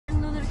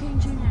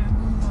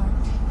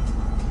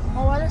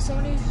so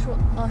many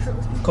shirtless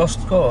people.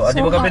 Costco.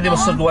 Di ba ka pwede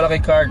masud wala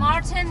kay card?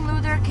 Martin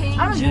Luther King.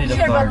 I don't You need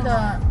care a about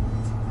card. the.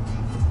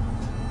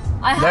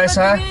 I have Guys,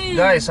 a ha? dream.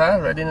 Guys, ha?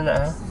 Ready na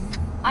ha?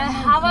 I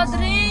have a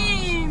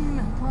dream.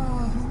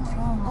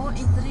 Oh,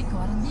 it's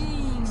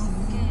recording.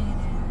 Okay.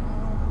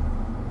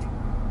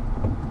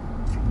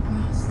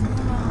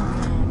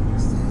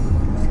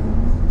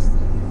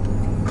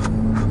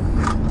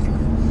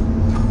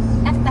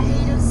 F the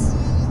haters.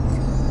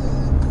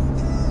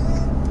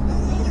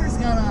 Haters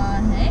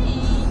gonna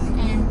hate.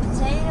 And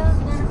potatoes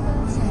gonna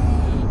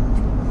potato.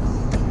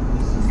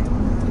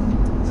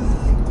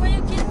 Why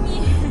you kidding me?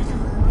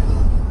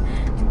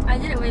 I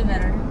did it way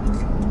better.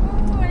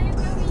 Oh, why you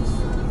kidding me?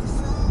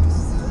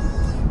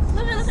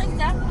 Look, I look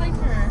exactly like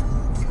her.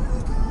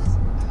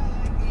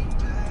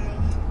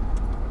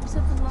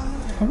 Except for the long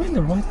hair. Are we in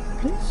the right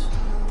place?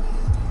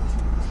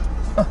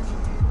 What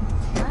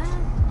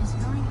is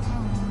going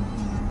on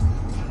here?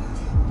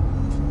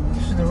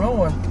 This is the wrong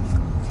one.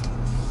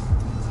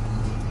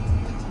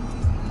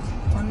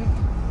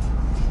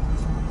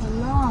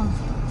 Hello.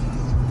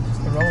 This is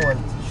the wrong one.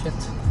 Shit.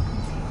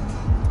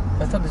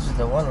 I thought this is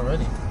the one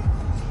already.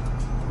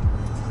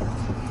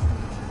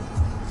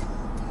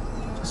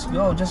 Just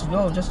go, just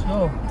go, just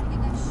go.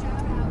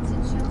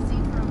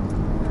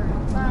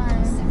 Bye.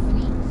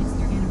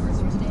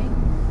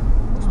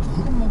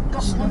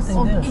 There's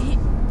nothing there.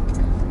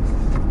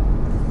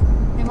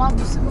 May mga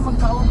gusto ko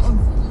magkaon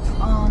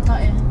og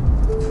tae.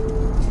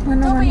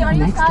 Toby, are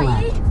you Next tae?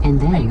 left, and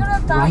Are you then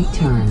gonna tae? right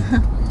turn.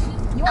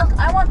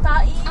 I want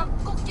tae. I'll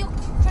cook you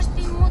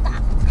crispy muta.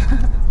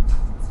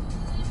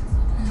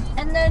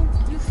 And then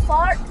you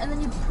fart and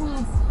then you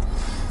poop.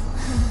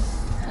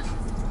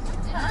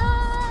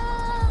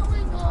 Oh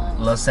my god.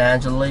 Los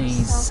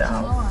Angeles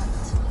South. What?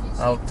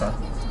 Alta.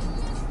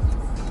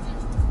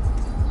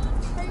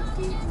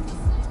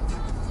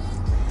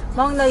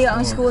 Mong layo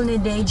ang school ni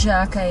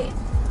Deja kay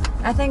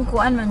I think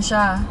kuan man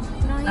siya.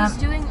 No, he's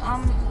doing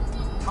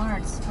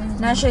arts.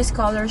 Na siya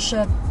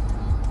scholarship.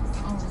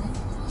 Oh,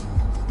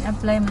 really?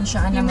 Apply man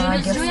siya You ng made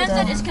mga it doing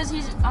that is gifted. because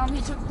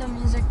he took the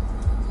music,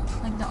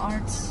 like the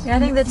arts. Yeah, I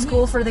think that's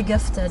school for the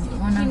gifted.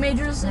 He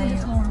majors in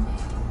layo. reform.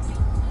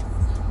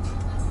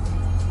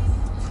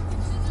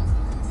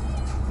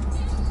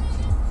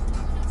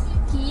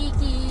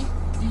 Kiki,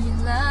 you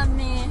love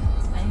me.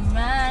 I'm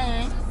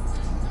right.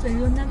 So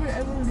you'll never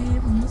ever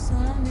leave from the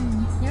sun.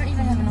 You don't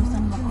even have enough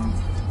sunblock on.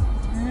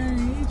 I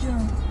need you.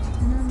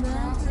 And I'm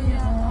back for you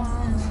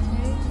always.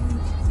 Hey,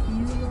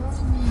 you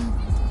love me.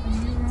 Are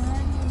you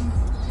riding?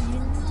 So you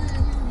never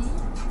ever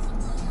leave.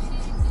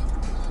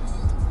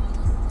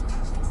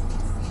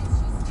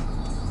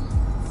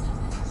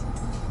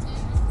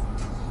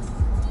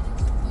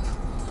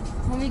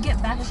 When we get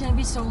back, it's gonna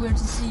be so weird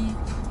to see.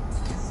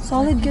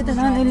 Solid kita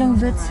na ilang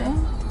vets eh.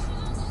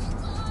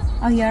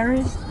 Oh,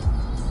 Yaris.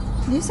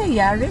 Did you say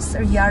Yaris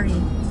or Yari?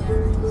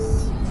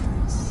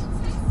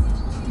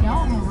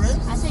 Yaris.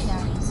 I say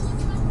Yaris.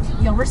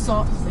 Yaris.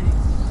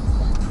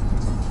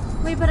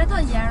 Wait, but I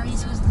thought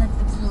Yaris was like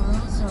the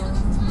plural, so.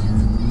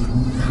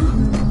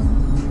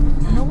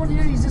 No one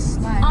here uses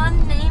slang.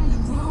 Unnamed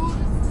road.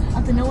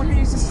 No one here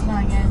uses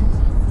slang and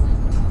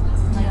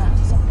Yeah.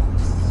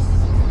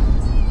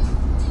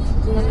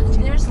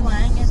 Their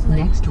slang is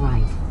like. Next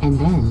right, and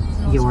then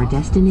your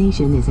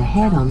destination is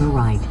ahead on the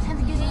right.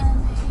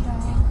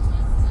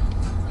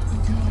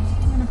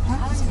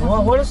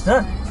 Wow, what is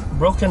that?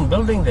 Broken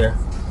building there.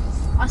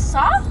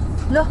 Asa?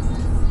 Lo,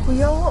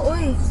 kuya wa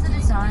oy. It's the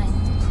design.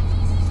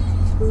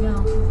 Yeah.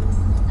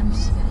 I'm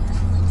just kidding.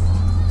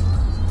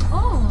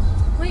 Oh,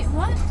 wait,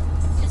 what?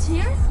 It's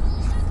here?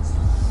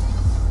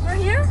 We're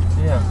here?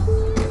 Yeah.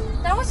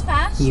 That was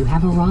fast. You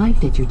have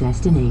arrived at your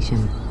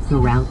destination.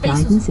 The route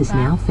guidance is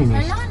now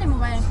finished. Kailangan na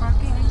mobile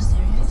parking. Are you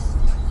serious?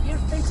 Your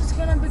face is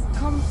gonna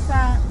become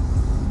fat.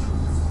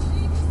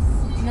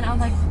 And then I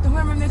was like, don't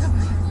wear my makeup.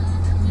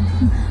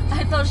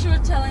 I thought she was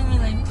telling me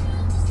like,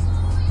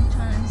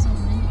 trying to insult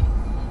me.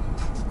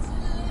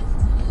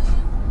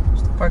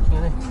 What's the parking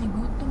in it?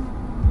 Nagutom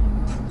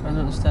ako. I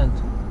don't understand.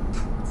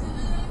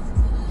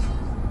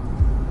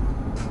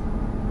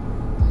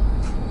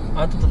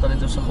 Ito total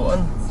ito sa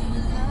kuan.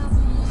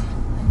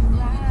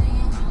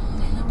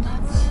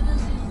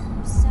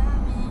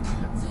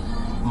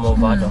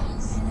 Movado.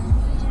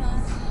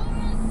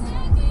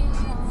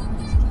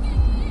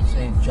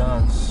 St.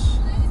 John's.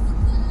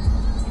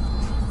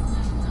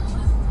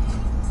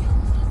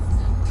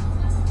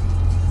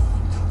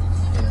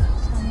 Here.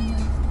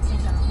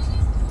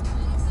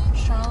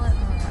 Charlotte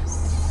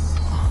Russ.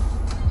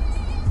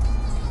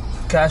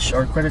 Cash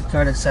or credit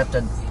card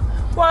accepted.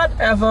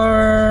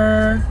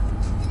 Whatever.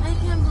 I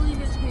can't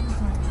believe you have to pay for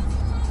parking.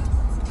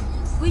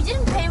 We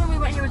didn't pay when we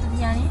went here with the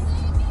Piani.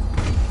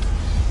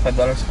 $5.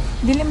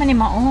 Dili man ni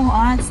mao,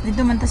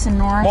 dito man ta sa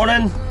north.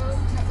 Morning.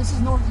 This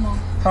is North Mall.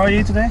 How are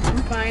you today?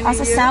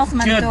 Sa south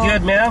man Good, to.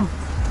 good, ma'am.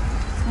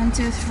 1,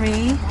 2,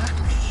 3.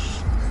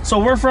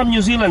 So we're from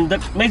New Zealand.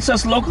 That makes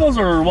us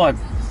locals or what?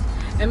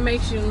 It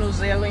makes you New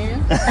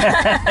Zealand.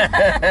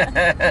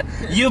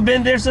 You've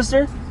been there,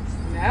 sister?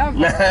 Nah,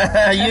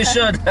 Never. You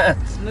should.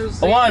 New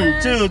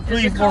Zealand. 1, 2, Is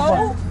 3, it 4, 5.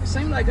 cold? It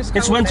seems like it's cold.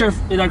 It's winter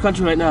in our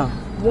country right now.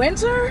 there.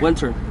 Winter?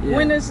 Winter. Yeah.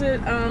 When is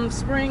it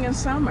spring and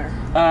summer?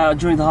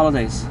 During the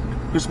holidays,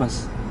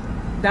 Christmas.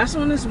 That's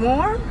when it's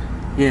warm?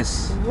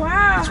 Yes.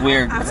 Wow. It's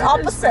weird. How It's odd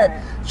is opposite.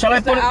 that? Shall I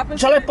It's the put it? opposite?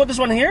 Shall I put this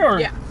one here or?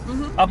 Yeah.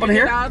 I'll put it You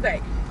here? get all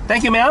day.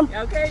 Thank you, ma'am.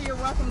 Okay, you're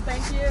welcome.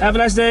 Thank you. Have a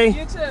nice day.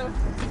 You too.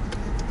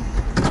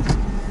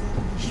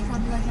 She's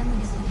probably like, let me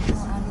get the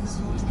hell out of this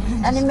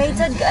one.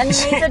 Animated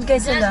guys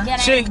Just sila. get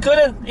it. She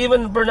couldn't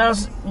even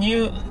pronounce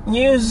New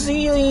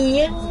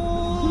Zealand.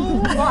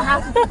 Well,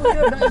 half the people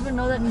here don't even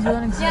know that New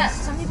Zealand exists. Yeah,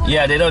 some people.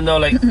 Yeah, they don't know.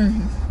 Like,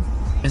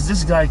 is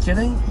this guy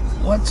kidding?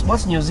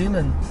 What's New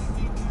Zealand?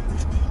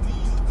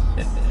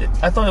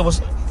 I thought it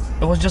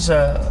was just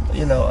a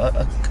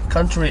a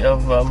country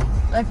of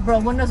Like, bro,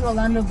 when does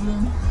Orlando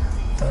bloom?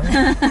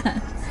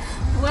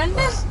 When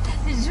does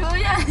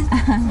Julia?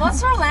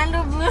 What's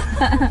Orlando Blue?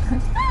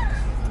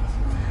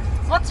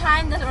 What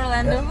time does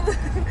Orlando Blue?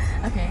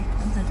 Okay,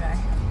 I'm so dry.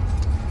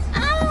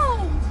 Ow!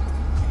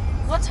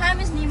 What time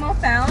is Nemo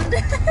found?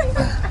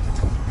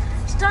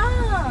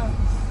 Stop!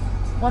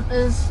 What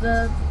is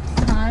the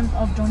time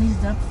of Johnny's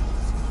death?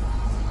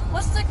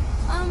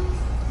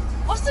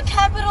 What's the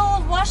capital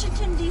of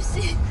Washington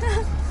D.C.?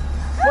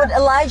 Would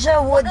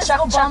Elijah What would is Chuck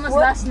Obama's Wood?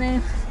 last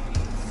name?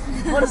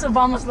 What is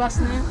Obama's last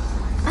name?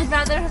 I'd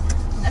rather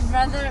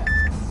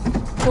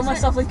Kill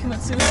myself and commit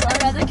I'd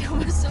suicide. rather kill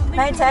myself than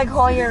May Tag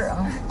Heuer.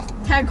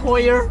 Tag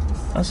Heuer.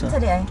 Asa?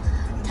 Today.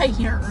 Tag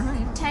Heuer.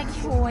 Tag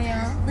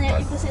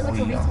Heuer. If I say like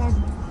a retard.